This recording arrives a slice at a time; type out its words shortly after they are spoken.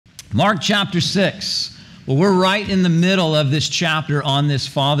Mark chapter 6. Well, we're right in the middle of this chapter on this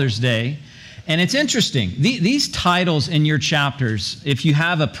Father's Day. And it's interesting. These titles in your chapters, if you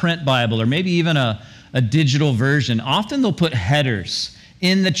have a print Bible or maybe even a digital version, often they'll put headers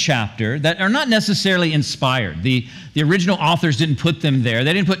in the chapter that are not necessarily inspired. The original authors didn't put them there.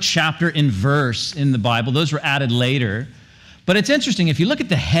 They didn't put chapter and verse in the Bible. Those were added later. But it's interesting. If you look at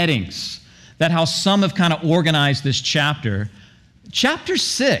the headings, that how some have kind of organized this chapter, Chapter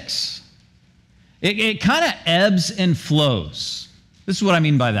 6, it kind of ebbs and flows. This is what I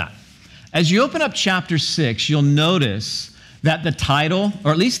mean by that. As you open up chapter 6, you'll notice that the title,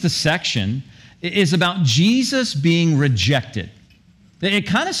 or at least the section, is about Jesus being rejected. It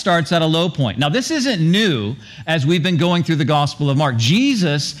kind of starts at a low point. Now, this isn't new as we've been going through the Gospel of Mark.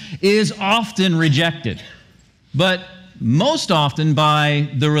 Jesus is often rejected, but most often by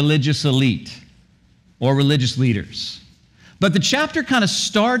the religious elite or religious leaders. But the chapter kind of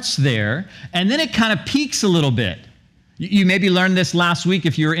starts there, and then it kind of peaks a little bit. You maybe learned this last week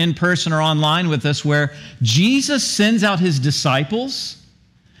if you were in person or online with us, where Jesus sends out his disciples,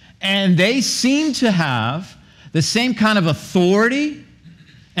 and they seem to have the same kind of authority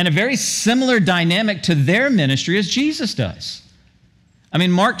and a very similar dynamic to their ministry as Jesus does. I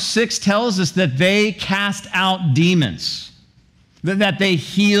mean, Mark 6 tells us that they cast out demons, that they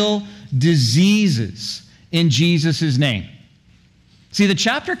heal diseases in Jesus' name. See, the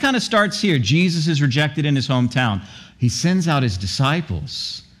chapter kind of starts here. Jesus is rejected in his hometown. He sends out his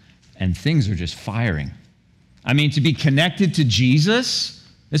disciples, and things are just firing. I mean, to be connected to Jesus,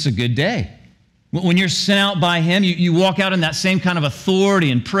 it's a good day. When you're sent out by him, you walk out in that same kind of authority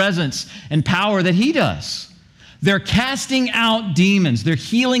and presence and power that he does. They're casting out demons. They're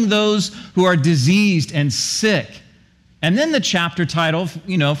healing those who are diseased and sick. And then the chapter title,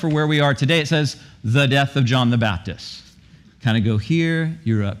 for where we are today, it says, The Death of John the Baptist. Kind of go here,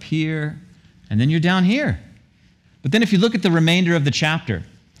 you're up here, and then you're down here. But then if you look at the remainder of the chapter,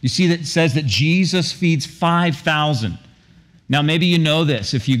 you see that it says that Jesus feeds 5,000. Now, maybe you know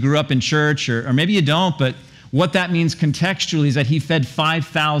this if you grew up in church, or maybe you don't, but what that means contextually is that he fed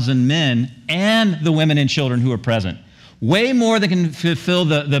 5,000 men and the women and children who were present. Way more than can fulfill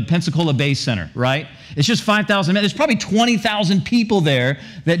the Pensacola Bay Center, right? It's just 5,000 men. There's probably 20,000 people there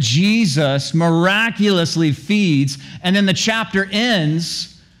that Jesus miraculously feeds, and then the chapter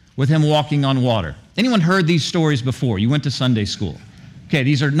ends with him walking on water. Anyone heard these stories before? You went to Sunday school. Okay,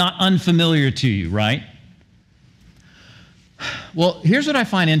 these are not unfamiliar to you, right? Well, here's what I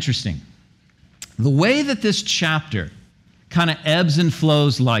find interesting. The way that this chapter kind of ebbs and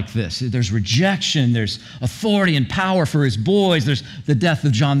flows like this. There's rejection, there's authority and power for his boys, there's the death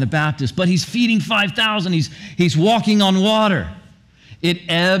of John the Baptist, but he's feeding 5,000, he's walking on water. It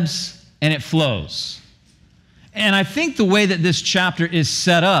ebbs and it flows. And I think the way that this chapter is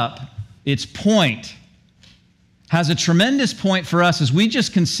set up, its point, has a tremendous point for us as we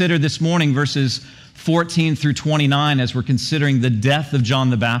just consider this morning verses 14 through 29 as we're considering the death of John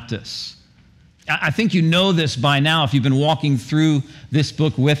the Baptist. I think you know this by now if you've been walking through this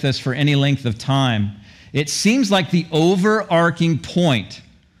book with us for any length of time. It seems like the overarching point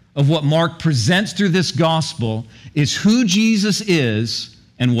of what Mark presents through this gospel is who Jesus is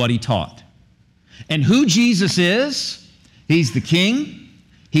and what he taught. And who Jesus is, he's the King,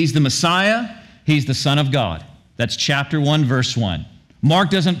 he's the Messiah, he's the Son of God. That's chapter 1, verse 1. Mark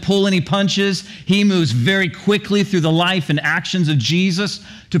doesn't pull any punches. He moves very quickly through the life and actions of Jesus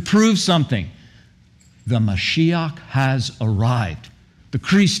to prove something. The Mashiach has arrived. The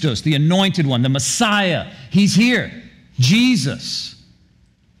Christos, the anointed one, the Messiah, he's here. Jesus,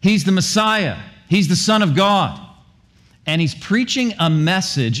 he's the Messiah. He's the Son of God. And he's preaching a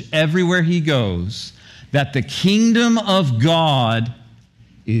message everywhere he goes that the kingdom of God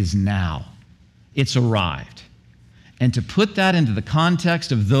is now. It's arrived. And to put that into the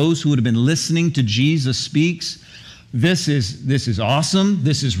context of those who would have been listening to Jesus speaks, this is awesome.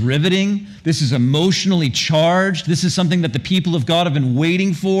 This is riveting. This is emotionally charged. This is something that the people of God have been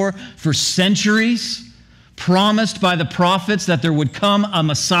waiting for centuries, promised by the prophets that there would come a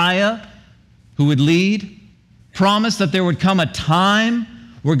Messiah who would lead, promised that there would come a time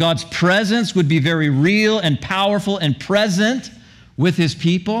where God's presence would be very real and powerful and present with his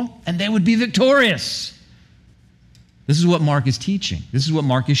people, and they would be victorious. This is what Mark is teaching. This is what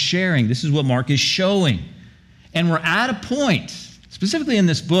Mark is sharing. This is what Mark is showing. And we're at a point, specifically in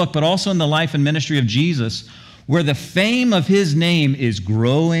this book, but also in the life and ministry of Jesus, where the fame of his name is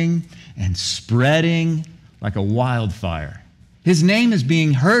growing and spreading like a wildfire. His name is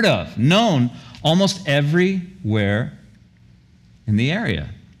being heard of, known almost everywhere in the area.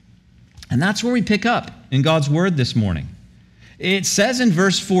 And that's where we pick up in God's word this morning. It says in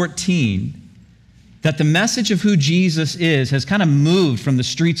verse 14 that the message of who Jesus is has kind of moved from the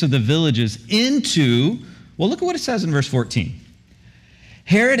streets of the villages into, well, look at what it says in verse 14.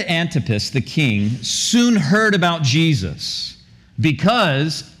 Herod Antipas, the king, soon heard about Jesus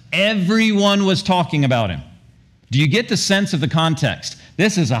because everyone was talking about him. Do you get the sense of the context?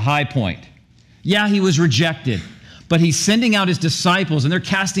 This is a high point. Yeah, he was rejected, but he's sending out his disciples and they're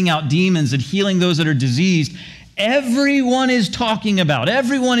casting out demons and healing those that are diseased. Everyone is talking about,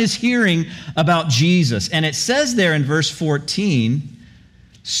 everyone is hearing about Jesus. And it says there in verse 14,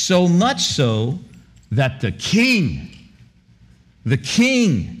 so much so that the king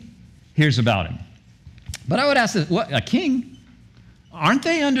hears about him. But I would ask this, what, a king? Aren't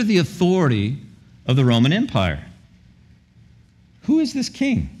they under the authority of the Roman Empire? Who is this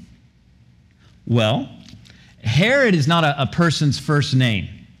king? Well, Herod is not a person's first name.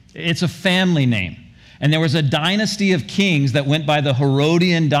 It's a family name. And there was a dynasty of kings that went by the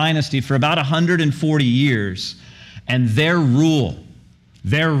Herodian dynasty for about 140 years. And their rule,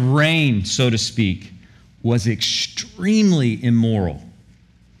 their reign, so to speak, was extremely immoral.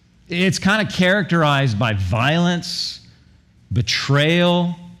 It's kind of characterized by violence,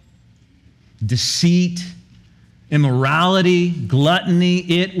 betrayal, deceit, immorality, gluttony.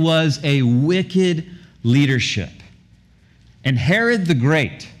 It was a wicked leadership. And Herod the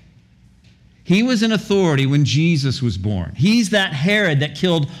Great, he was in authority when Jesus was born. He's that Herod that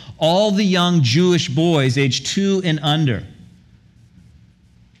killed all the young Jewish boys aged 2 and under.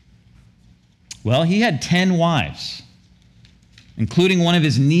 Well, he had 10 wives, including one of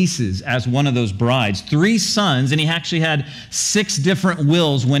his nieces as one of those brides, 3 sons, and he actually had 6 different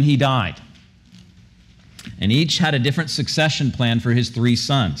wills when he died. And each had a different succession plan for his 3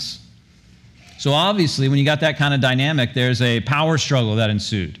 sons. So obviously, when you got that kind of dynamic, there's a power struggle that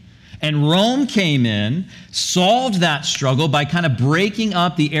ensued. And Rome came in, solved that struggle by kind of breaking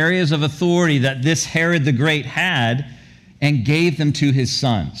up the areas of authority that this Herod the Great had and gave them to his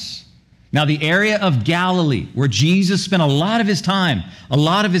sons. Now, the area of Galilee, where Jesus spent a lot of his time, a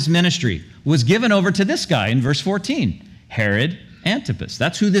lot of his ministry, was given over to this guy in verse 14, Herod Antipas.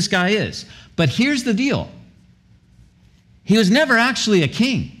 That's who this guy is. But here's the deal. He was never actually a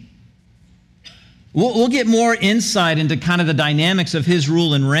king. We'll get more insight into kind of the dynamics of his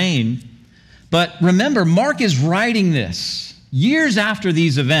rule and reign. But remember, Mark is writing this years after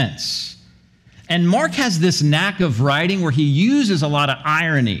these events. And Mark has this knack of writing where he uses a lot of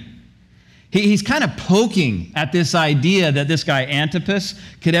irony. He's kind of poking at this idea that this guy Antipas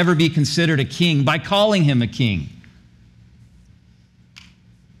could ever be considered a king by calling him a king.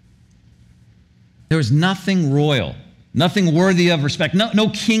 There was nothing royal, nothing worthy of respect, no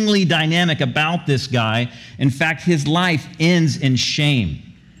kingly dynamic about this guy. In fact, his life ends in shame.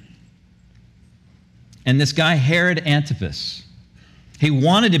 And this guy, Herod Antipas, he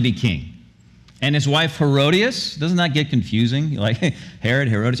wanted to be king. And his wife, Herodias, doesn't that get confusing? Like Herod,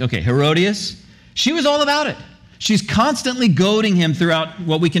 Herodias. Okay, Herodias, she was all about it. She's constantly goading him throughout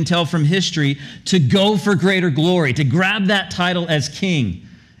what we can tell from history to go for greater glory, to grab that title as king.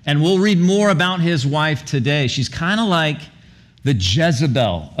 And we'll read more about his wife today. She's kind of like the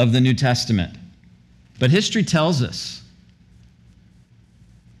Jezebel of the New Testament. But history tells us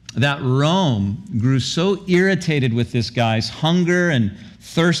that Rome grew so irritated with this guy's hunger and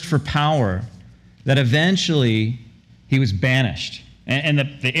thirst for power that eventually he was banished. And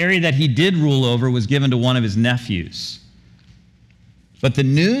the area that he did rule over was given to one of his nephews. But the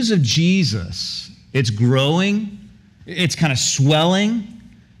news of Jesus, it's growing, it's kind of swelling,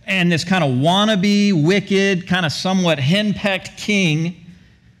 and this kind of wannabe, wicked, kind of somewhat henpecked king,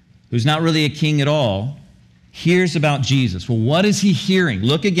 who's not really a king at all, hears about Jesus. Well, what is he hearing?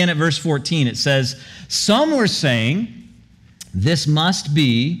 Look again at verse 14. It says, some were saying, this must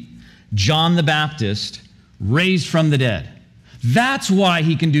be John the Baptist raised from the dead. That's why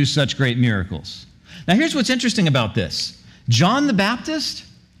he can do such great miracles. Now, here's what's interesting about this. John the Baptist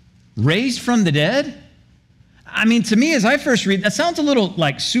raised from the dead? I mean, to me, as I first read, that sounds a little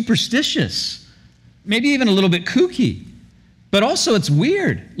like superstitious, maybe even a little bit kooky. But also it's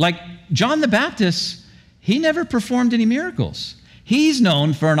weird. Like John the Baptist, he never performed any miracles. He's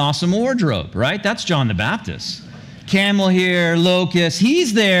known for an awesome wardrobe, right? That's John the Baptist. Camel hair, locust.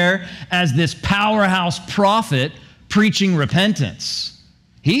 He's there as this powerhouse prophet preaching repentance.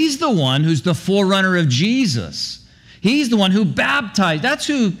 He's the one who's the forerunner of Jesus. He's the one who baptized. That's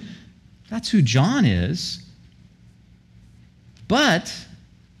who John is. But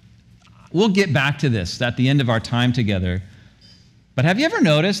we'll get back to this at the end of our time together. But have you ever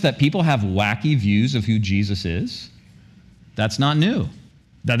noticed that people have wacky views of who Jesus is? That's not new.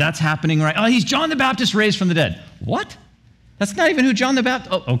 That's happening right. Oh, he's John the Baptist raised from the dead. What? That's not even who John the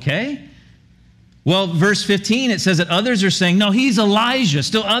Baptist. Oh, okay. Well, verse 15, it says that others are saying, no, he's Elijah.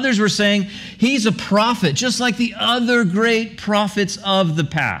 Still others were saying he's a prophet, just like the other great prophets of the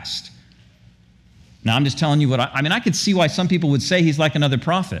past. Now, I'm just telling you what I could see why some people would say he's like another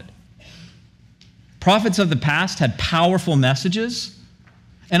prophet. Prophets of the past had powerful messages,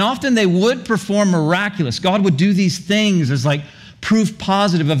 and often they would perform miraculous. God would do these things as like proof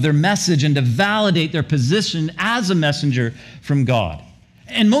positive of their message and to validate their position as a messenger from God.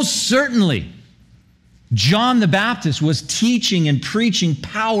 And most certainly, John the Baptist was teaching and preaching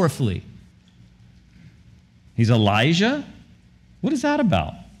powerfully. He's Elijah? What is that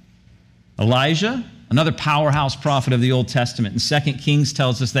about? Elijah, another powerhouse prophet of the Old Testament. And 2 Kings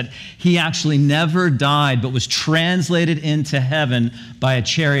tells us that he actually never died, but was translated into heaven by a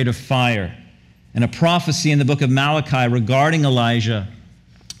chariot of fire. And a prophecy in the book of Malachi regarding Elijah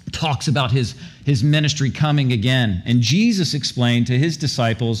talks about his ministry coming again. And Jesus explained to his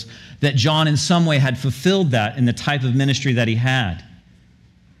disciples that John in some way had fulfilled that in the type of ministry that he had.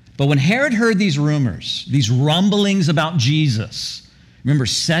 But when Herod heard these rumors, these rumblings about Jesus, remember,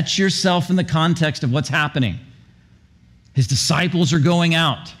 set yourself in the context of what's happening. His disciples are going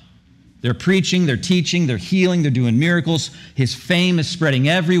out. They're preaching, they're teaching, they're healing, they're doing miracles. His fame is spreading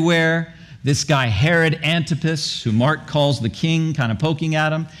everywhere. This guy, Herod Antipas, who Mark calls the king, kind of poking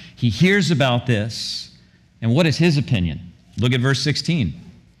at him, he hears about this. And what is his opinion? Look at verse 16.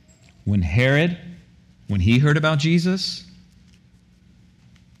 When he heard about Jesus,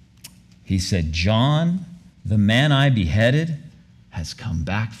 he said, John, the man I beheaded, has come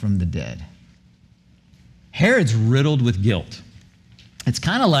back from the dead. Herod's riddled with guilt. It's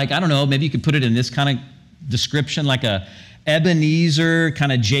kind of like, I don't know, maybe you could put it in this kind of description, like a Ebenezer,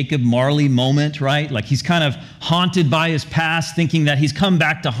 kind of Jacob Marley moment, right? Like he's kind of haunted by his past, thinking that he's come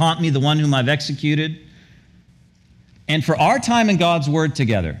back to haunt me, the one whom I've executed. And for our time in God's Word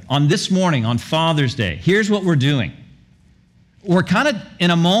together, on this morning, on Father's Day, here's what we're doing. We're kind of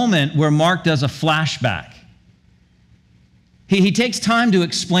in a moment where Mark does a flashback. He takes time to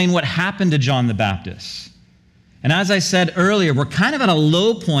explain what happened to John the Baptist. And as I said earlier, we're kind of at a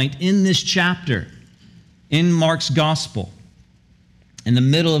low point in this chapter, in Mark's gospel, in the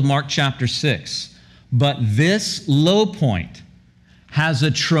middle of Mark chapter 6. But this low point has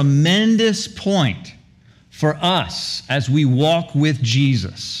a tremendous point for us as we walk with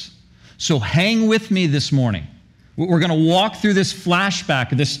Jesus. So hang with me this morning. We're going to walk through this flashback,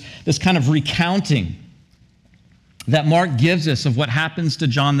 this kind of recounting that Mark gives us of what happens to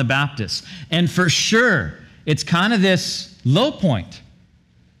John the Baptist. And for sure, it's kind of this low point.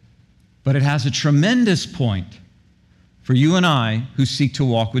 But it has a tremendous point for you and I who seek to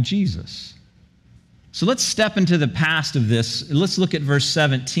walk with Jesus. So let's step into the past of this. Let's look at verse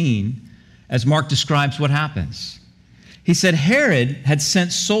 17 as Mark describes what happens. He said, Herod had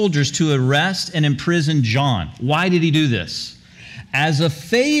sent soldiers to arrest and imprison John. Why did he do this? As a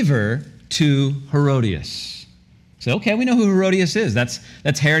favor to Herodias. So, okay, we know who Herodias is. That's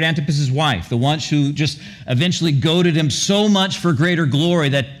Herod Antipas' wife, the one who just eventually goaded him so much for greater glory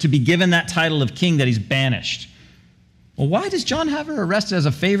that to be given that title of king that he's banished. Well, why does John have her arrested as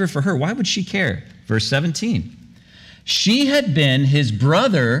a favor for her? Why would she care? Verse 17. She had been his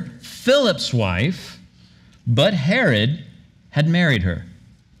brother Philip's wife, but Herod had married her.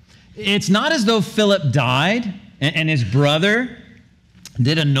 It's not as though Philip died and his brother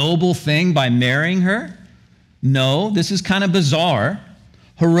did a noble thing by marrying her. No, this is kind of bizarre.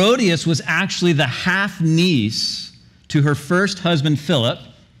 Herodias was actually the half-niece to her first husband, Philip,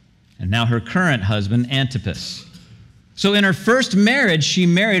 and now her current husband, Antipas. So in her first marriage, she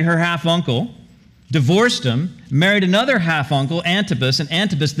married her half-uncle, divorced him, married another half-uncle, Antipas, and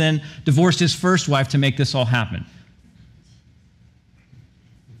Antipas then divorced his first wife to make this all happen.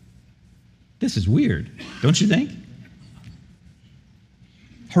 This is weird, don't you think?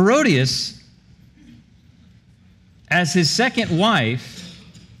 Herodias, as his second wife,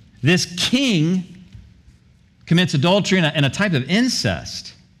 this king commits adultery and a type of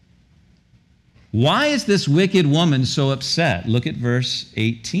incest. Why is this wicked woman so upset? Look at verse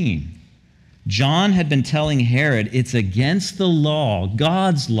 18. John had been telling Herod, it's against the law,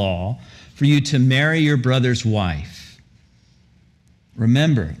 God's law, for you to marry your brother's wife.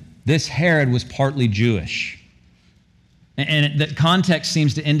 Remember, this Herod was partly Jewish. And the context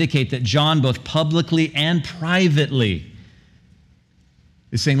seems to indicate that John, both publicly and privately,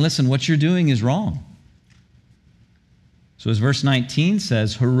 is saying, listen, what you're doing is wrong. So as verse 19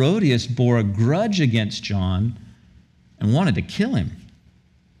 says, Herodias bore a grudge against John and wanted to kill him.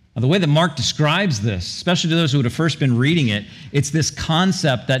 The way that Mark describes this, especially to those who would have first been reading it, it's this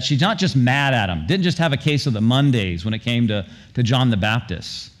concept that she's not just mad at him, didn't just have a case of the Mondays when it came to John the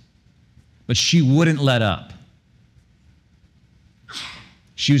Baptist, but she wouldn't let up.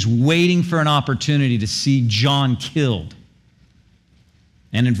 She was waiting for an opportunity to see John killed.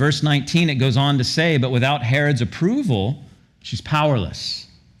 And in verse 19, it goes on to say, but without Herod's approval, she's powerless.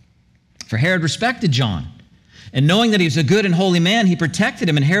 For Herod respected John. And knowing that he was a good and holy man, he protected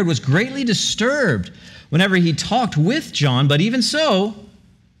him. And Herod was greatly disturbed whenever he talked with John. But even so,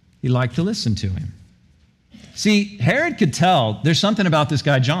 he liked to listen to him. See, Herod could tell there's something about this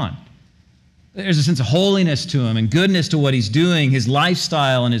guy, John. There's a sense of holiness to him and goodness to what he's doing. His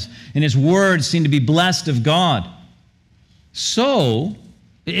lifestyle and his words seem to be blessed of God. So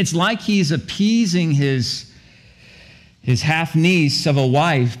it's like he's appeasing his half-niece of a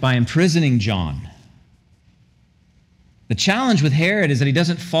wife by imprisoning John. The challenge with Herod is that he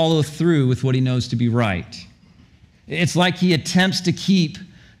doesn't follow through with what he knows to be right. It's like he attempts to keep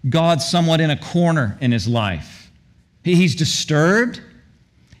God somewhat in a corner in his life. He's disturbed.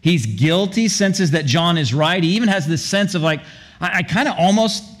 He's guilty, senses that John is right. He even has this sense of like, I kind of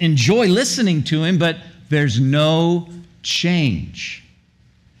almost enjoy listening to him, but there's no change.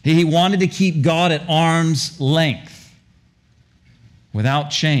 He wanted to keep God at arm's length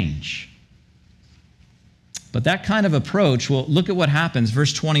without change. But that kind of approach, well, look at what happens.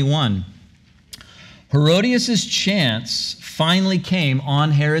 Verse 21. Herodias' chance finally came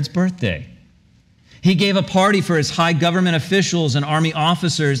on Herod's birthday. He gave a party for his high government officials and army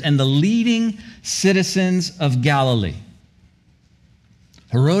officers and the leading citizens of Galilee.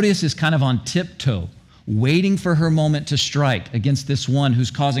 Herodias is kind of on tiptoe, waiting for her moment to strike against this one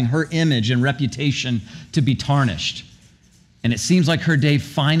who's causing her image and reputation to be tarnished. And it seems like her day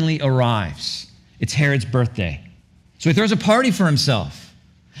finally arrives. It's Herod's birthday. So he throws a party for himself.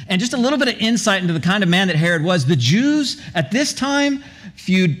 And just a little bit of insight into the kind of man that Herod was. The Jews at this time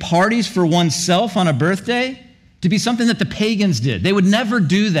viewed parties for oneself on a birthday to be something that the pagans did. They would never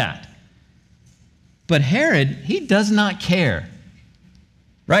do that. But Herod, he does not care.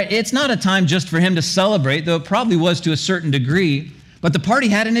 Right? It's not a time just for him to celebrate, though it probably was to a certain degree. But the party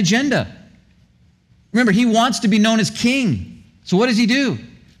had an agenda. Remember, he wants to be known as king. So what does he do?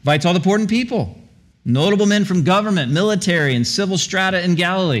 Invites all the important people. Notable men from government, military, and civil strata in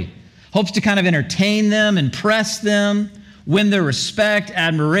Galilee. Hopes to kind of entertain them, impress them, win their respect,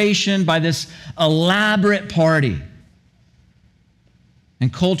 admiration by this elaborate party.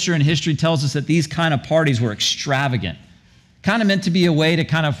 And culture and history tells us that these kind of parties were extravagant. Kind of meant to be a way to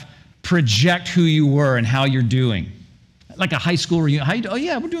kind of project who you were and how you're doing. Like a high school reunion. Oh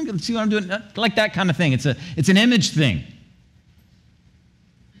yeah, we're doing good. See what I'm doing? Like that kind of thing. It's an image thing.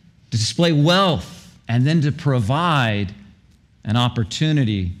 To display wealth. And then to provide an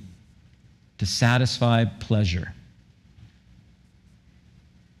opportunity to satisfy pleasure.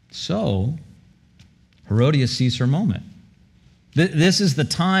 So, Herodias sees her moment. This is the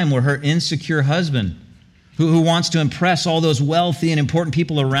time where her insecure husband, who wants to impress all those wealthy and important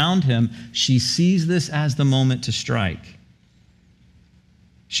people around him, she sees this as the moment to strike.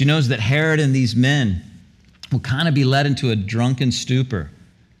 She knows that Herod and these men will kind of be led into a drunken stupor.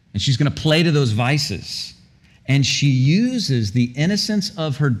 And she's going to play to those vices. And she uses the innocence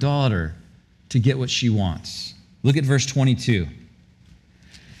of her daughter to get what she wants. Look at verse 22.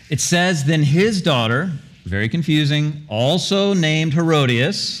 It says, then his daughter, very confusing, also named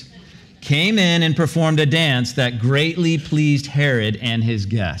Herodias, came in and performed a dance that greatly pleased Herod and his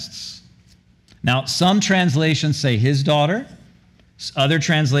guests. Now, some translations say his daughter. Other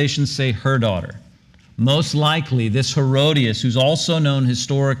translations say her daughter. Most likely, this Herodias, who's also known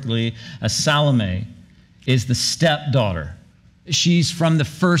historically as Salome, is the stepdaughter. She's from the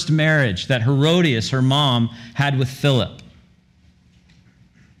first marriage that Herodias, her mom, had with Philip.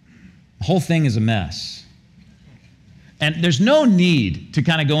 The whole thing is a mess. And there's no need to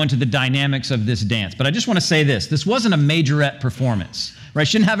kind of go into the dynamics of this dance, but I just want to say this. This wasn't a majorette performance, right?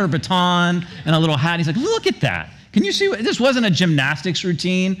 She didn't have her baton and a little hat. He's like, look at that. Can you see? This wasn't a gymnastics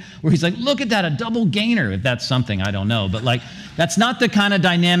routine where he's like, look at that, a double gainer. If that's something, I don't know. But like, that's not the kind of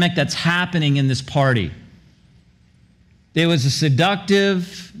dynamic that's happening in this party. It was a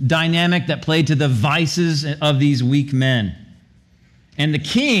seductive dynamic that played to the vices of these weak men. And the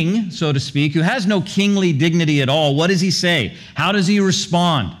king, so to speak, who has no kingly dignity at all, what does he say? How does he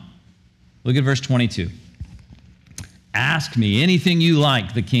respond? Look at verse 22. Ask me anything you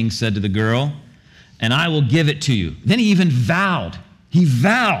like, the king said to the girl, and I will give it to you. Then he even vowed,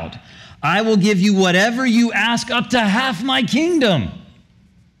 I will give you whatever you ask, up to half my kingdom.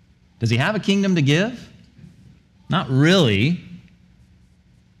 Does he have a kingdom to give? Not really.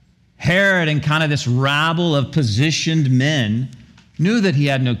 Herod and kind of this rabble of positioned men knew that he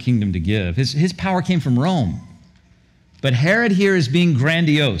had no kingdom to give. His power came from Rome. But Herod here is being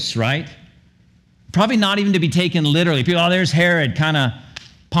grandiose, right? Probably not even to be taken literally. People, oh, there's Herod kind of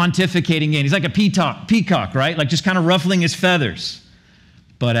pontificating in. He's like a peacock, right? Like just kind of ruffling his feathers.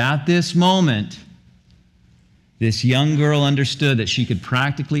 But at this moment, this young girl understood that she could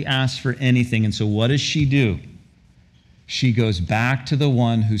practically ask for anything. And so what does she do? She goes back to the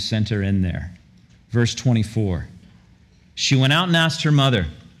one who sent her in there. Verse 24. She went out and asked her mother,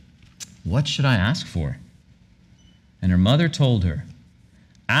 "What should I ask for?" And her mother told her,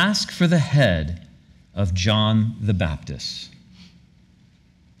 "Ask for the head of John the Baptist."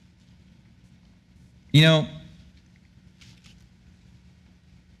 You know,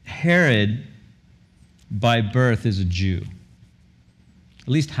 Herod by birth is a Jew, at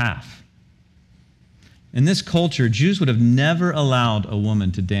least half. In this culture, Jews would have never allowed a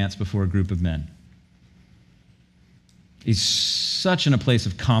woman to dance before a group of men. He's such in a place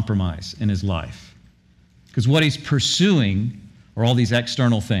of compromise in his life because what he's pursuing are all these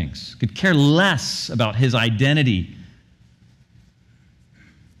external things. Could care less about his identity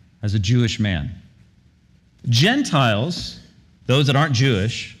as a Jewish man. Gentiles, those that aren't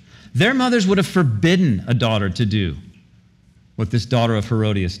Jewish, their mothers would have forbidden a daughter to do what this daughter of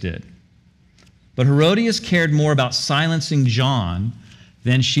Herodias did. But Herodias cared more about silencing John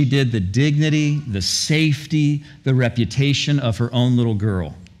than she did the dignity, the safety, the reputation of her own little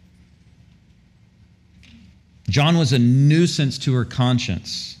girl. John was a nuisance to her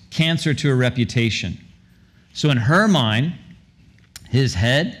conscience, cancer to her reputation. So in her mind, his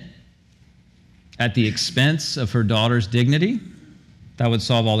head at the expense of her daughter's dignity, that would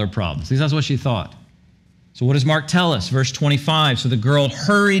solve all their problems. At least that's what she thought. So what does Mark tell us? Verse 25, so the girl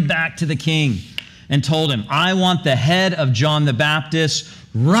hurried back to the king and told him, "I want the head of John the Baptist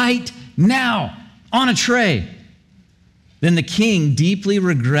right now on a tray." Then the king deeply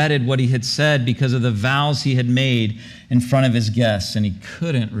regretted what he had said because of the vows he had made in front of his guests, and he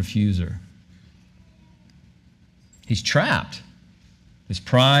couldn't refuse her. He's trapped. His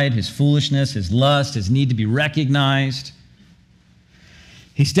pride, his foolishness, his lust, his need to be recognized.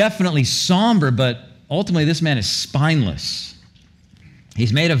 He's definitely somber, but ultimately this man is spineless.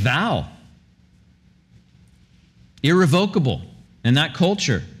 He's made a vow. Irrevocable in that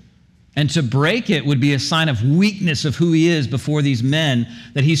culture. And to break it would be a sign of weakness of who he is before these men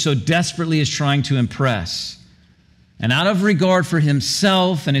that he so desperately is trying to impress. And out of regard for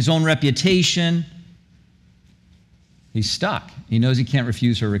himself and his own reputation, he's stuck. He knows he can't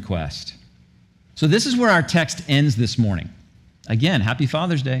refuse her request. So this is where our text ends this morning. Again, happy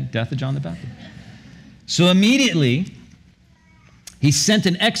Father's Day, death of John the Baptist. So immediately, he sent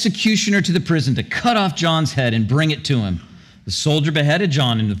an executioner to the prison to cut off John's head and bring it to him. The soldier beheaded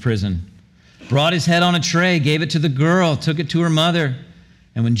John in the prison, brought his head on a tray, gave it to the girl, took it to her mother.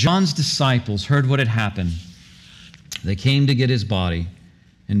 And when John's disciples heard what had happened, they came to get his body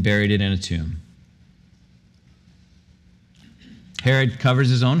and buried it in a tomb. Herod covers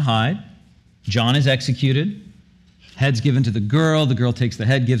his own hide. John is executed. Head's given to the girl. The girl takes the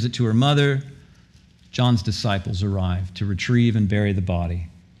head, gives it to her mother. John's disciples arrive to retrieve and bury the body.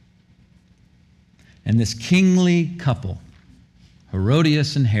 And this kingly couple,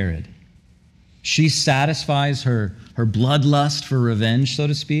 Herodias and Herod, she satisfies her bloodlust for revenge, so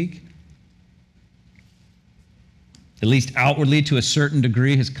to speak. At least outwardly, to a certain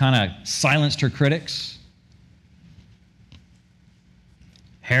degree, has kind of silenced her critics.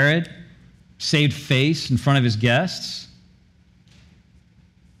 Herod saved face in front of his guests.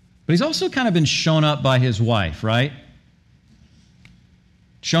 But he's also kind of been shown up by his wife, right?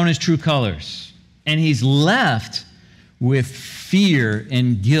 Shown his true colors. And he's left with fear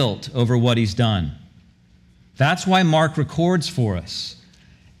and guilt over what he's done. That's why Mark records for us,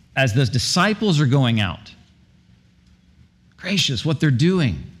 as the disciples are going out, gracious, what they're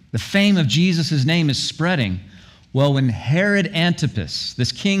doing. The fame of Jesus' name is spreading. Well, when Herod Antipas,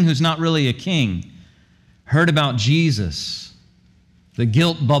 this king who's not really a king, heard about Jesus, the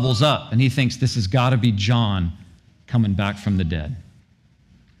guilt bubbles up, and he thinks this has got to be John coming back from the dead.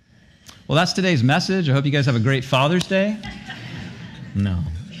 Well, that's today's message. I hope you guys have a great Father's Day. No.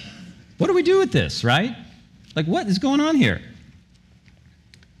 What do we do with this, right? Like, what is going on here?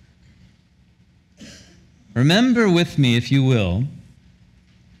 Remember with me, if you will,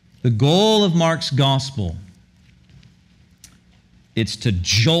 the goal of Mark's gospel. It's to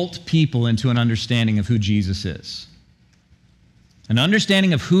jolt people into an understanding of who Jesus is. An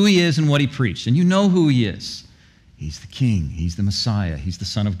understanding of who he is and what he preached. And you know who he is. He's the King. He's the Messiah. He's the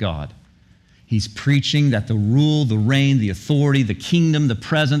Son of God. He's preaching that the rule, the reign, the authority, the kingdom, the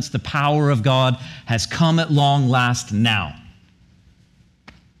presence, the power of God has come at long last now.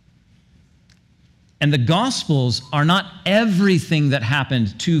 And the Gospels are not everything that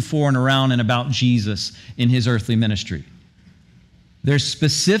happened to, for, and around and about Jesus in his earthly ministry. They're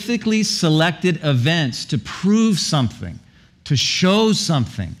specifically selected events to prove something, to show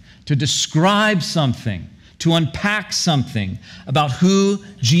something, to describe something, to unpack something about who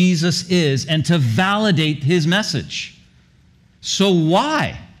Jesus is and to validate his message. So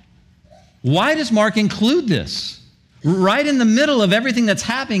why? Why does Mark include this? Right in the middle of everything that's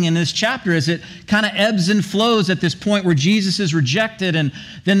happening in this chapter as it kind of ebbs and flows at this point where Jesus is rejected and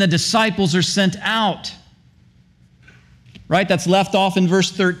then the disciples are sent out. Right? That's left off in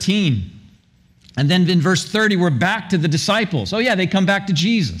verse 13. And then in verse 30, we're back to the disciples. Oh yeah, they come back to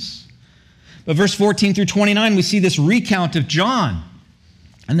Jesus. But verse 14 through 29, we see this recount of John.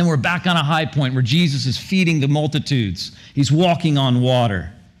 And then we're back on a high point where Jesus is feeding the multitudes. He's walking on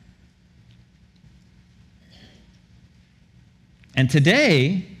water. And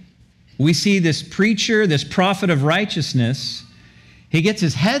today, we see this preacher, this prophet of righteousness, he gets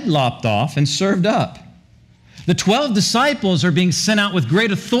his head lopped off and served up. The 12 disciples are being sent out with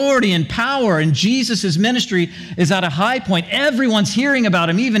great authority and power, and Jesus' ministry is at a high point. Everyone's hearing about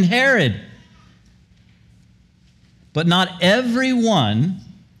him, even Herod. But not everyone,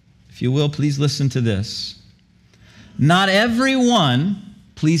 if you will, please listen to this. Not everyone,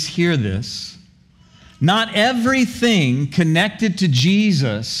 please hear this. Not everything connected to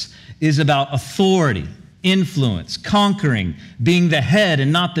Jesus is about authority, influence, conquering, being the head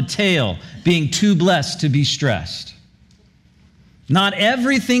and not the tail, being too blessed to be stressed. Not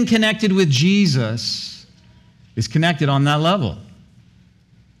everything connected with Jesus is connected on that level.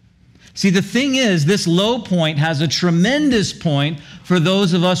 See, the thing is, this low point has a tremendous point for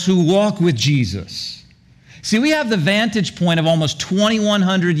those of us who walk with Jesus. See, we have the vantage point of almost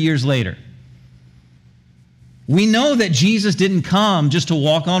 2,100 years later. We know that Jesus didn't come just to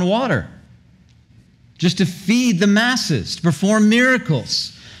walk on water, just to feed the masses, to perform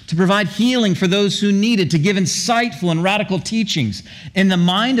miracles, to provide healing for those who need it, to give insightful and radical teachings. In the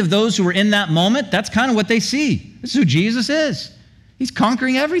mind of those who were in that moment, that's kind of what they see. This is who Jesus is. He's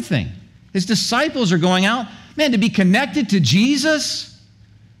conquering everything. His disciples are going out. Man, to be connected to Jesus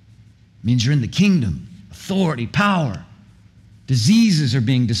means you're in the kingdom, authority, power. Diseases are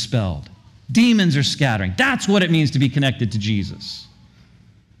being dispelled. Demons are scattering. That's what it means to be connected to Jesus.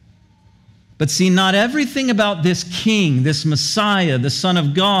 But see, not everything about this king, this Messiah, the Son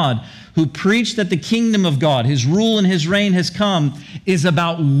of God, who preached that the kingdom of God, his rule and his reign has come, is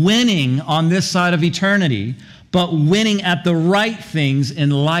about winning on this side of eternity, but winning at the right things in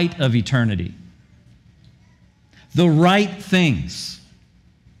light of eternity. The right things.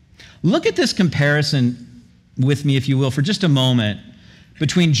 Look at this comparison with me, if you will, for just a moment,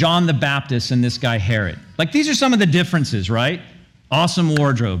 between John the Baptist and this guy Herod. Like, these are some of the differences, right? Awesome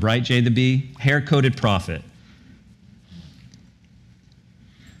wardrobe, right, J the B? Hair-coated prophet.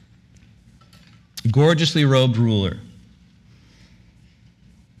 Gorgeously robed ruler.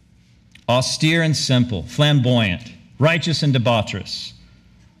 Austere and simple, flamboyant, righteous and debaucherous.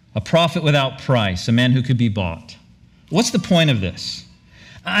 A prophet without price, a man who could be bought. What's the point of this?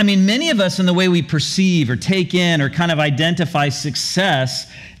 I mean, many of us in the way we perceive or take in or kind of identify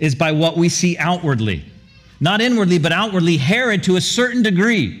success is by what we see outwardly. Not inwardly, but outwardly. Herod, to a certain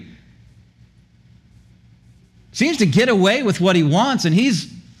degree, seems to get away with what he wants, and he's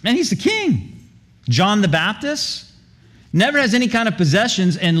the king. John the Baptist never has any kind of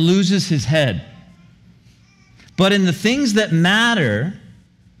possessions and loses his head. But in the things that matter,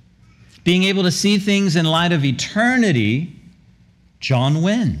 being able to see things in light of eternity, John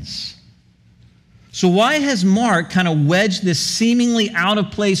wins. So why has Mark kind of wedged this seemingly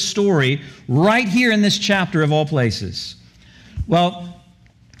out-of-place story right here in this chapter of all places? Well,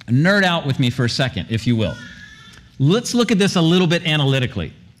 nerd out with me for a second, if you will. Let's look at this a little bit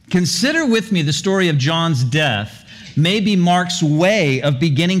analytically. Consider with me the story of John's death may be Mark's way of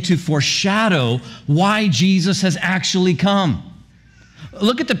beginning to foreshadow why Jesus has actually come.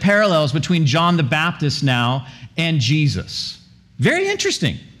 Look at the parallels between John the Baptist now and Jesus. Very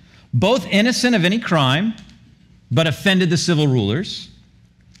interesting. Both innocent of any crime, but offended the civil rulers.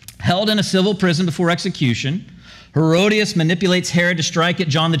 Held in a civil prison before execution. Herodias manipulates Herod to strike at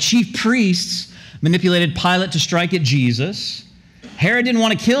John. The chief priests manipulated Pilate to strike at Jesus. Herod didn't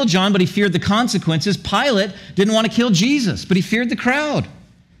want to kill John, but he feared the consequences. Pilate didn't want to kill Jesus, but he feared the crowd.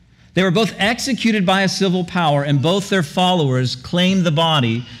 They were both executed by a civil power, and both their followers claimed the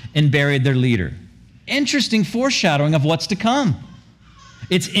body and buried their leader. Interesting foreshadowing of what's to come.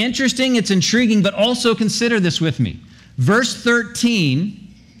 It's interesting, it's intriguing, but also consider this with me. Verse 13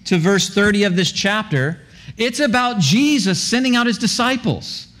 to verse 30 of this chapter, it's about Jesus sending out his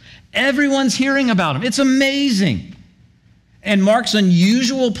disciples. Everyone's hearing about him. It's amazing. And Mark's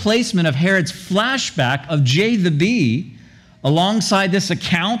unusual placement of Herod's flashback of J the Bee alongside this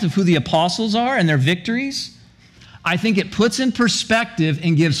account of who the apostles are and their victories, I think it puts in perspective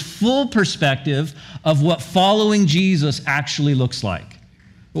and gives full perspective of what following Jesus actually looks like.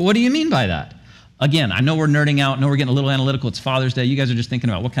 Well, what do you mean by that? Again, I know we're nerding out. I know we're getting a little analytical. It's Father's Day. You guys are just thinking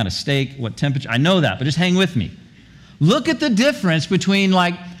about what kind of steak, what temperature. I know that, but just hang with me. Look at the difference between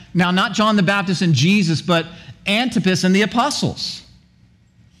now not John the Baptist and Jesus, but Antipas and the apostles.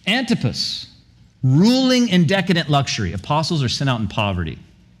 Antipas, ruling in decadent luxury. Apostles are sent out in poverty.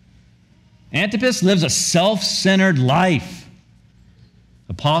 Antipas lives a self-centered life.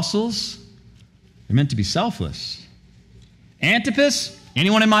 Apostles, they're meant to be selfless. Antipas,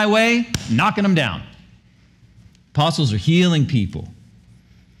 anyone in my way, knocking them down. Apostles are healing people.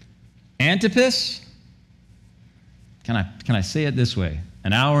 Antipas, can I say it this way?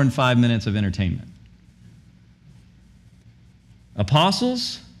 An hour and 5 minutes of entertainment.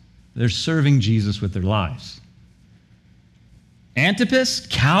 Apostles, they're serving Jesus with their lives. Antipas,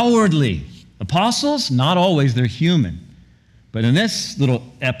 cowardly. Apostles, not always, they're human. But in this little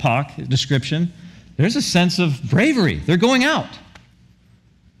epoch description, there's a sense of bravery. They're going out.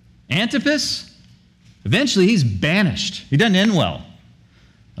 Antipas, eventually he's banished. He doesn't end well.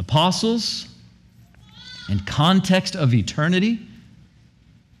 Apostles, in context of eternity,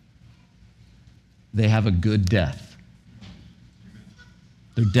 they have a good death.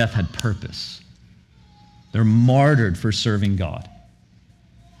 Their death had purpose. They're martyred for serving God.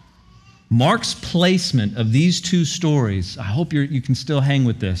 Mark's placement of these two stories, I hope you can still hang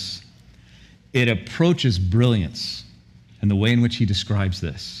with this. It approaches brilliance in the way in which he describes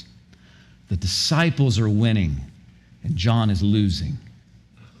this. The disciples are winning, and John is losing.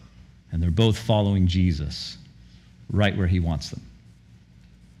 And they're both following Jesus right where he wants them.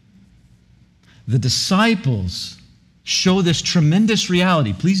 The disciples show this tremendous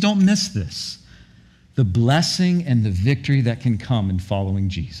reality. Please don't miss this. The blessing and the victory that can come in following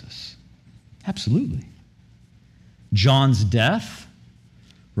Jesus. Absolutely. John's death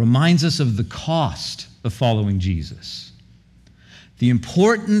reminds us of the cost of following Jesus. The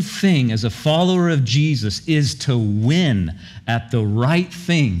important thing as a follower of Jesus is to win at the right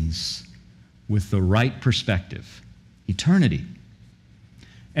things with the right perspective. Eternity.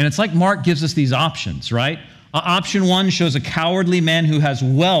 And it's like Mark gives us these options, right? Option 1 shows a cowardly man who has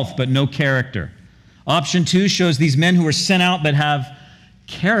wealth but no character. Option 2 shows these men who are sent out but have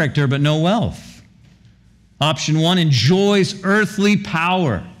character but no wealth. Option 1 enjoys earthly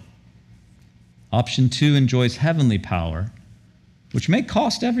power. Option 2 enjoys heavenly power, which may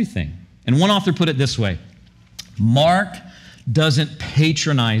cost everything. And one author put it this way: Mark doesn't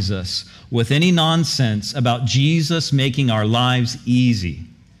patronize us with any nonsense about Jesus making our lives easy.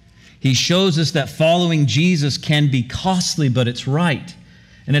 He shows us that following Jesus can be costly, but it's right.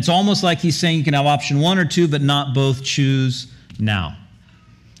 And it's almost like he's saying you can have option 1 or 2, but not both. Choose now.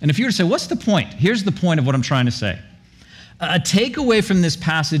 And if you were to say, what's the point? Here's the point of what I'm trying to say. A takeaway from this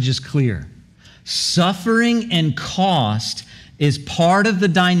passage is clear. Suffering and cost is part of the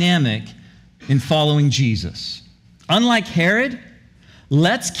dynamic in following Jesus. Unlike Herod,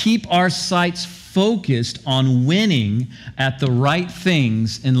 let's keep our sights focused on winning at the right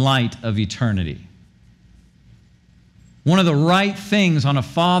things in light of eternity. One of the right things on a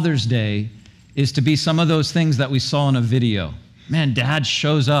Father's Day is to be some of those things that we saw in a video. Man, Dad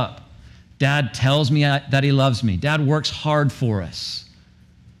shows up. Dad tells me that he loves me. Dad works hard for us.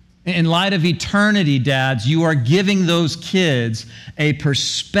 In light of eternity, dads, you are giving those kids a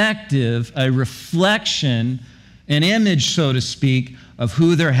perspective, a reflection, an image, so to speak, of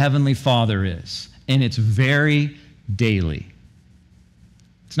who their Heavenly Father is. And it's very daily.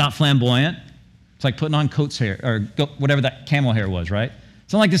 It's not flamboyant. It's like putting on coat's hair, or whatever that camel hair was, right?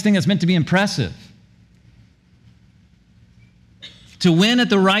 It's not like this thing that's meant to be impressive. To win at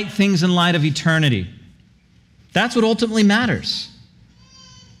the right things in light of eternity. That's what ultimately matters.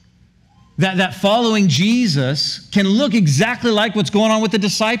 That following Jesus can look exactly like what's going on with the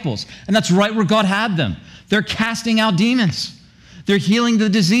disciples. And that's right where God had them. They're casting out demons. They're healing the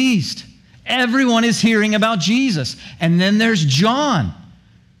diseased. Everyone is hearing about Jesus. And then there's John,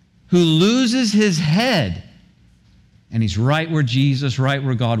 who loses his head. And he's right where Jesus, right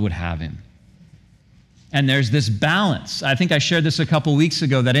where God would have him. And there's this balance. I think I shared this a couple weeks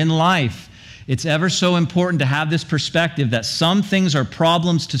ago, that in life, it's ever so important to have this perspective that some things are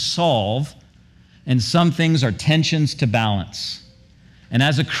problems to solve and some things are tensions to balance. And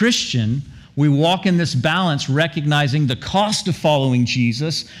as a Christian, we walk in this balance, recognizing the cost of following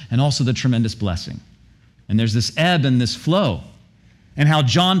Jesus and also the tremendous blessing. And there's this ebb and this flow. And how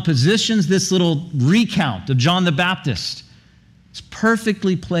John positions this little recount of John the Baptist is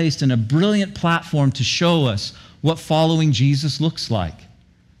perfectly placed in a brilliant platform to show us what following Jesus looks like.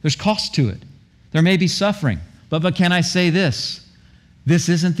 There's cost to it. There may be suffering. But can I say this? This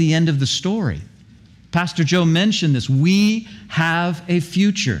isn't the end of the story. Pastor Joe mentioned this. We have a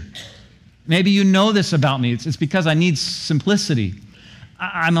future. Maybe you know this about me. It's because I need simplicity.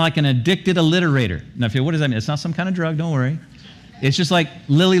 I'm like an addicted alliterator. Now, if you, what does that mean? It's not some kind of drug, don't worry. It's just like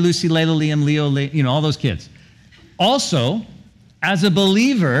Lily, Lucy, Layla, Liam, Leo, all those kids. Also, as a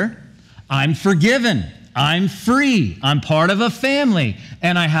believer, I'm forgiven. I'm free. I'm part of a family,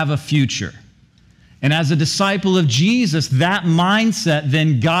 and I have a future. And as a disciple of Jesus, that mindset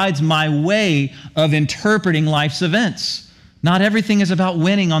then guides my way of interpreting life's events. Not everything is about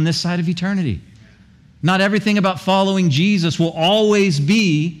winning on this side of eternity. Not everything about following Jesus will always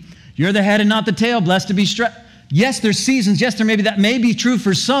be, you're the head and not the tail, blessed to be stretched. Yes, there's seasons. Yes, that may be true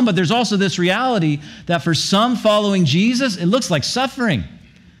for some, but there's also this reality that for some following Jesus, it looks like suffering.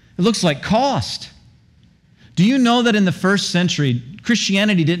 It looks like cost. Do you know that in the first century,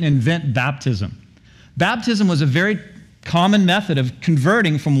 Christianity didn't invent baptism? Baptism was a very common method of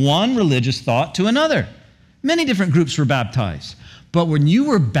converting from one religious thought to another. Many different groups were baptized. But when you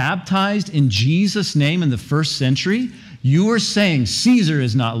were baptized in Jesus' name in the first century, you were saying, Caesar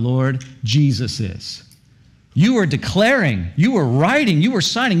is not Lord, Jesus is. You were declaring, you were writing, you were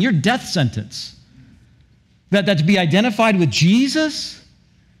signing your death sentence. That to be identified with Jesus,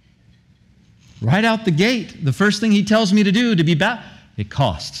 right out the gate, the first thing he tells me to do to be baptized, it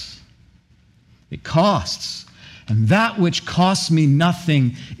costs. It costs. And that which costs me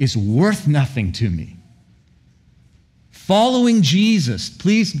nothing is worth nothing to me. Following Jesus,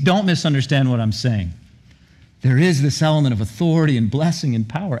 please don't misunderstand what I'm saying. There is this element of authority and blessing and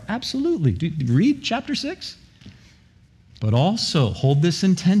power. Absolutely. Read chapter 6. But also hold this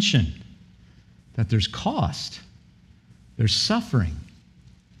intention that there's cost, there's suffering.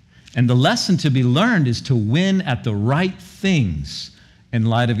 And the lesson to be learned is to win at the right things in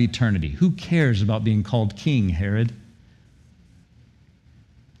light of eternity. Who cares about being called king, Herod?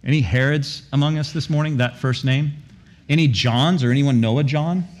 Any Herods among us this morning, that first name? Any Johns, or anyone know a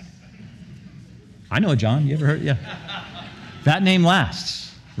John? I know a John. You ever heard? Yeah. That name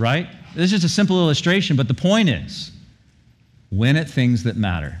lasts, right? This is just a simple illustration, but the point is, win at things that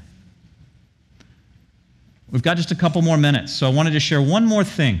matter. We've got just a couple more minutes, so I wanted to share one more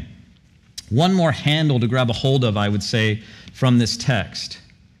thing, one more handle to grab a hold of, I would say, from this text.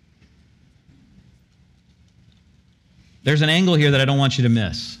 There's an angle here that I don't want you to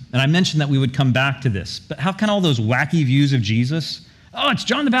miss. And I mentioned that we would come back to this. But how can all those wacky views of Jesus? Oh, it's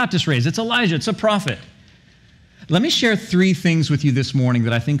John the Baptist raised. It's Elijah. It's a prophet. Let me share 3 things with you this morning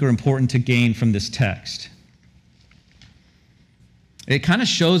that I think are important to gain from this text. It kind of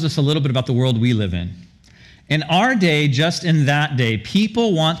shows us a little bit about the world we live in. In our day, just in that day,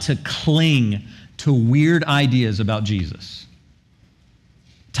 people want to cling to weird ideas about Jesus.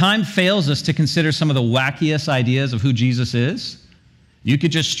 Time fails us to consider some of the wackiest ideas of who Jesus is. You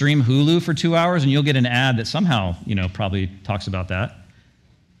could just stream Hulu for 2 hours and you'll get an ad that somehow, probably talks about that.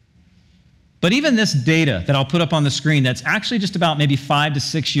 But even this data that I'll put up on the screen that's actually just about maybe 5 to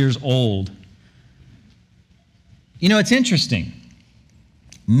 6 years old, it's interesting.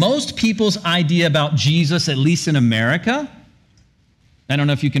 Most people's idea about Jesus, at least in America, I don't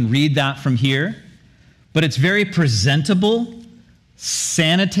know if you can read that from here, but it's very presentable,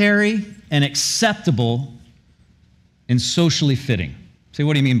 sanitary, and acceptable and socially fitting. Say,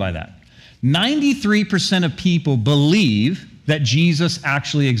 what do you mean by that? 93% of people believe that Jesus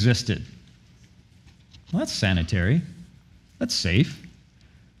actually existed. Well, that's sanitary. That's safe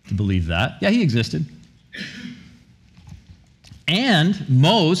to believe that. Yeah, he existed. And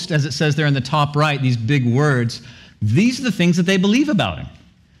most, as it says there in the top right, these big words, these are the things that they believe about him.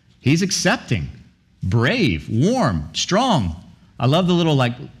 He's accepting, brave, warm, strong. I love the little,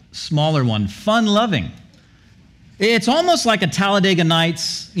 smaller one, fun-loving. It's almost like a Talladega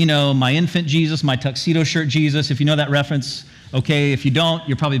Nights, my infant Jesus, my tuxedo shirt Jesus. If you know that reference, okay. If you don't,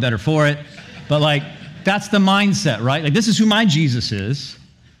 you're probably better for it. But, that's the mindset, right? This is who my Jesus is.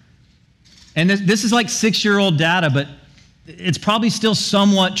 And this is like 6-year-old data, but it's probably still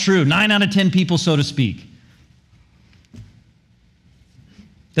somewhat true. 9 out of 10 people, so to speak.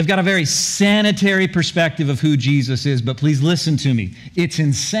 They've got a very sanitary perspective of who Jesus is, but please listen to me. It's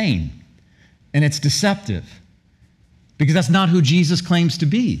insane and it's deceptive because that's not who Jesus claims to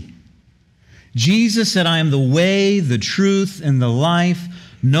be. Jesus said, I am the way, the truth, and the life.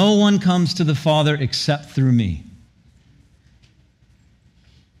 No one comes to the Father except through me.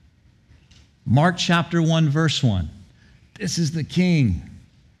 Mark chapter 1, verse 1. This is the King.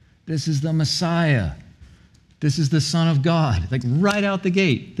 This is the Messiah. This is the Son of God. Like right out the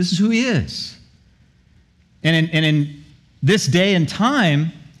gate, this is who he is. And in this day and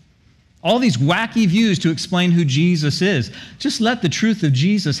time, all these wacky views to explain who Jesus is, just let the truth of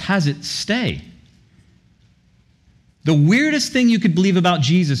Jesus has its stay. The weirdest thing you could believe about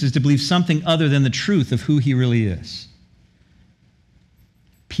Jesus is to believe something other than the truth of who he really is.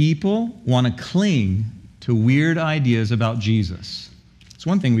 People want to cling to weird ideas about Jesus. It's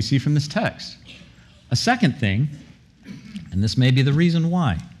one thing we see from this text. A second thing, and this may be the reason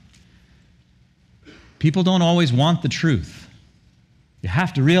why, people don't always want the truth. You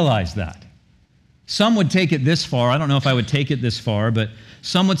have to realize that. Some would take it this far. I don't know if I would take it this far, but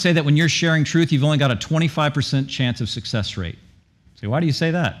some would say that when you're sharing truth, you've only got a 25% chance of success rate. Say, why do you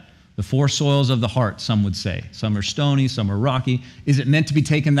say that? The four soils of the heart, some would say. Some are stony, some are rocky. Is it meant to be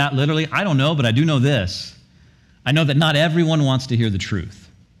taken that literally? I don't know, but I do know this. I know that not everyone wants to hear the truth.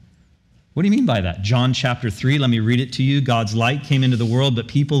 What do you mean by that? John chapter 3, let me read it to you. God's light came into the world, but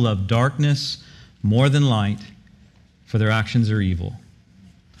people love darkness more than light, for their actions are evil.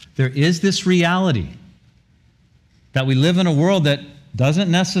 There is this reality that we live in a world that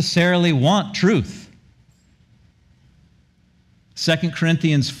doesn't necessarily want truth. 2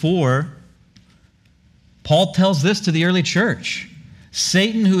 Corinthians 4, Paul tells this to the early church.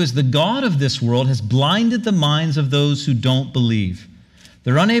 Satan, who is the god of this world, has blinded the minds of those who don't believe.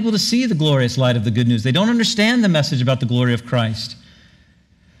 They're unable to see the glorious light of the good news. They don't understand the message about the glory of Christ,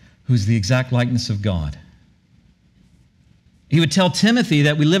 who is the exact likeness of God. He would tell Timothy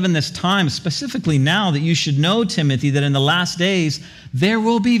that we live in this time, specifically now, that you should know, Timothy, that in the last days there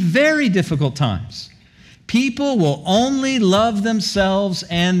will be very difficult times. People will only love themselves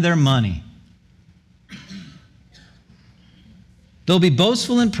and their money. They'll be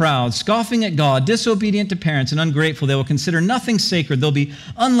boastful and proud, scoffing at God, disobedient to parents, and ungrateful. They will consider nothing sacred. They'll be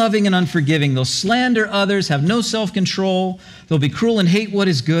unloving and unforgiving. They'll slander others, have no self-control. They'll be cruel and hate what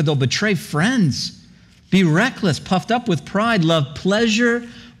is good. They'll betray friends, be reckless, puffed up with pride, love pleasure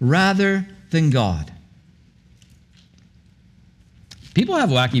rather than God. People have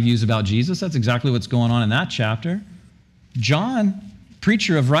wacky views about Jesus. That's exactly what's going on in that chapter. John,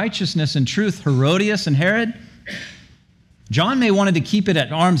 preacher of righteousness and truth, Herodias and Herod, John may wanted to keep it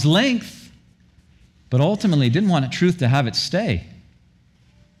at arm's length, but ultimately didn't want truth to have its stay.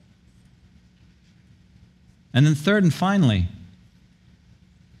 And then third and finally,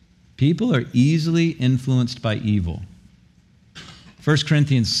 people are easily influenced by evil. 1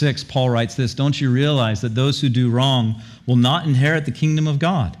 Corinthians 6, Paul writes this, don't you realize that those who do wrong will not inherit the kingdom of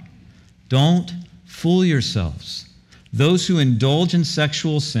God? Don't fool yourselves. Those who indulge in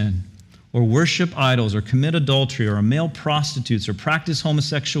sexual sin, or worship idols, or commit adultery, or are male prostitutes, or practice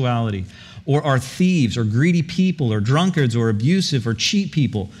homosexuality, or are thieves, or greedy people, or drunkards, or abusive, or cheat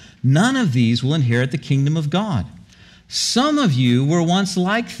people, none of these will inherit the kingdom of God. Some of you were once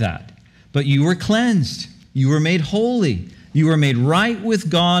like that, but you were cleansed. You were made holy. You were made right with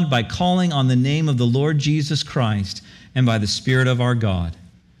God by calling on the name of the Lord Jesus Christ and by the Spirit of our God.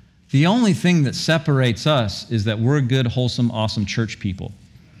 The only thing that separates us is that we're good, wholesome, awesome church people.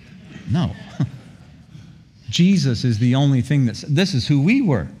 No. Jesus is the only thing this is who we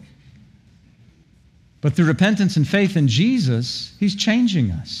were. But through repentance and faith in Jesus, he's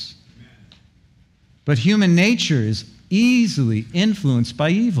changing us. But human nature is easily influenced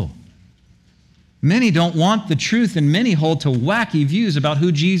by evil. Many don't want the truth, and many hold to wacky views about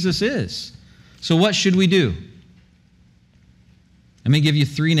who Jesus is. So what should we do? Let me give you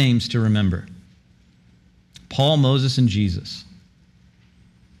 3 names to remember: Paul, Moses, and Jesus.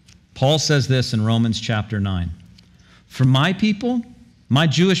 Paul says this in Romans chapter 9. For my people, my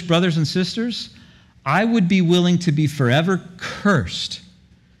Jewish brothers and sisters, I would be willing to be forever cursed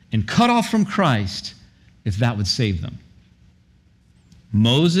and cut off from Christ if that would save them.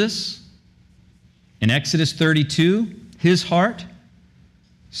 Moses, in Exodus 32, his heart,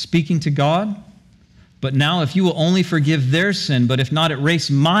 speaking to God, but now if you will only forgive their sin, but if not,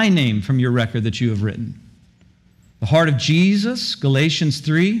 erase my name from your record that you have written. The heart of Jesus, Galatians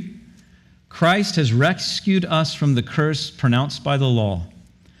 3, Christ has rescued us from the curse pronounced by the law.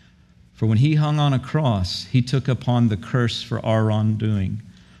 For when he hung on a cross, he took upon the curse for our wrongdoing.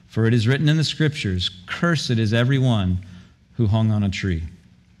 For it is written in the Scriptures, cursed is everyone who hung on a tree.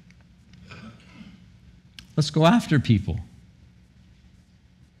 Let's go after people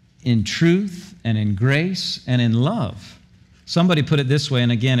in truth and in grace and in love, Somebody put it this way,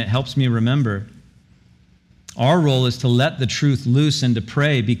 and again, it helps me remember. Our role is to let the truth loose and to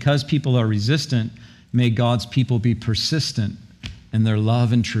pray because people are resistant. May God's people be persistent in their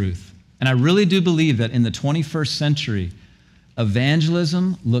love and truth. And I really do believe that in the 21st century,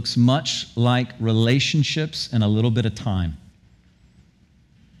 evangelism looks much like relationships and a little bit of time.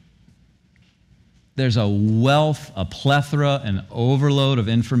 There's a wealth, a plethora, an overload of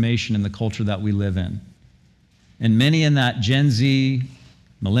information in the culture that we live in. And many in that Gen Z,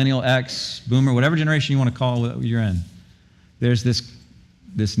 Millennial X, Boomer, whatever generation you want to call it you're in, there's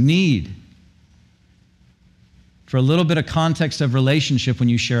this need for a little bit of context of relationship when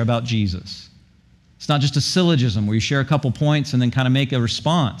you share about Jesus. It's not just a syllogism where you share a couple points and then kind of make a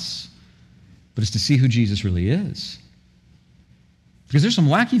response, but it's to see who Jesus really is. Because there's some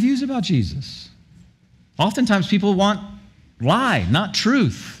wacky views about Jesus. Oftentimes people want lie, not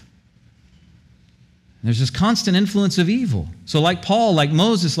truth. There's this constant influence of evil. So like Paul, like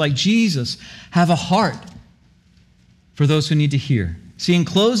Moses, like Jesus, have a heart for those who need to hear. See, in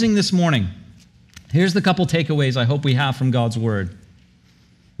closing this morning, here's the couple takeaways I hope we have from God's word.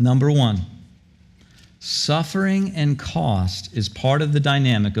 Number one, suffering and cost is part of the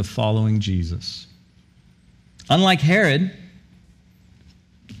dynamic of following Jesus. Unlike Herod,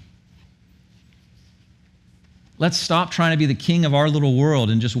 let's stop trying to be the king of our little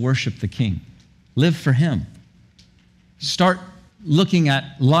world and just worship the king. Live for him. Start looking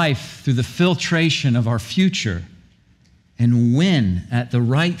at life through the filtration of our future and win at the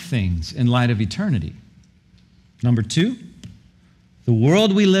right things in light of eternity. Number two, the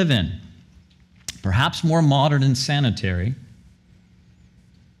world we live in, perhaps more modern and sanitary,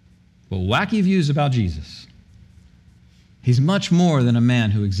 but wacky views about Jesus. He's much more than a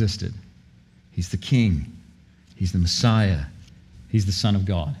man who existed. He's the King. He's the Messiah. He's the Son of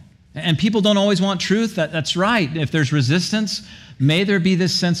God. And people don't always want truth. That's right. If there's resistance, may there be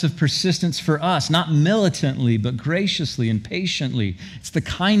this sense of persistence for us, not militantly, but graciously and patiently. It's the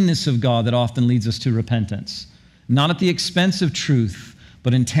kindness of God that often leads us to repentance, not at the expense of truth,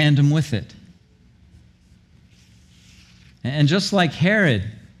 but in tandem with it. And just like Herod,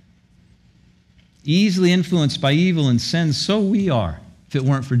 easily influenced by evil and sin, so we are, if it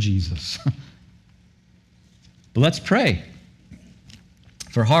weren't for Jesus. But let's pray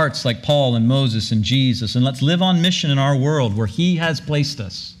for hearts like Paul and Moses and Jesus, and let's live on mission in our world where he has placed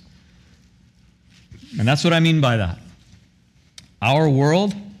us. And that's what I mean by that. Our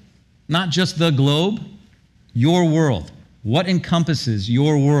world, not just the globe, your world. What encompasses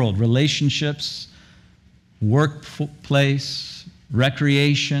your world? Relationships, workplace,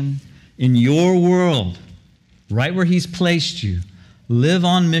 recreation. In your world, right where he's placed you, live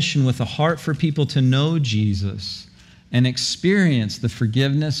on mission with a heart for people to know Jesus and experience the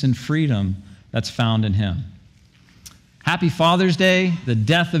forgiveness and freedom that's found in him. Happy Father's Day, the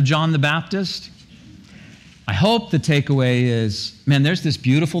death of John the Baptist. I hope the takeaway is, man, there's this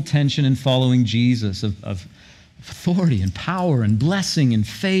beautiful tension in following Jesus of authority and power and blessing and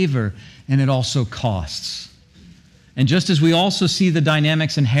favor, and it also costs. And just as we also see the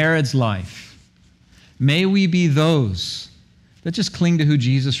dynamics in Herod's life, may we be those that just cling to who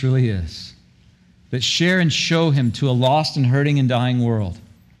Jesus really is, that share and show him to a lost and hurting and dying world.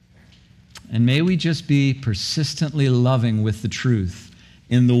 And may we just be persistently loving with the truth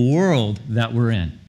in the world that we're in.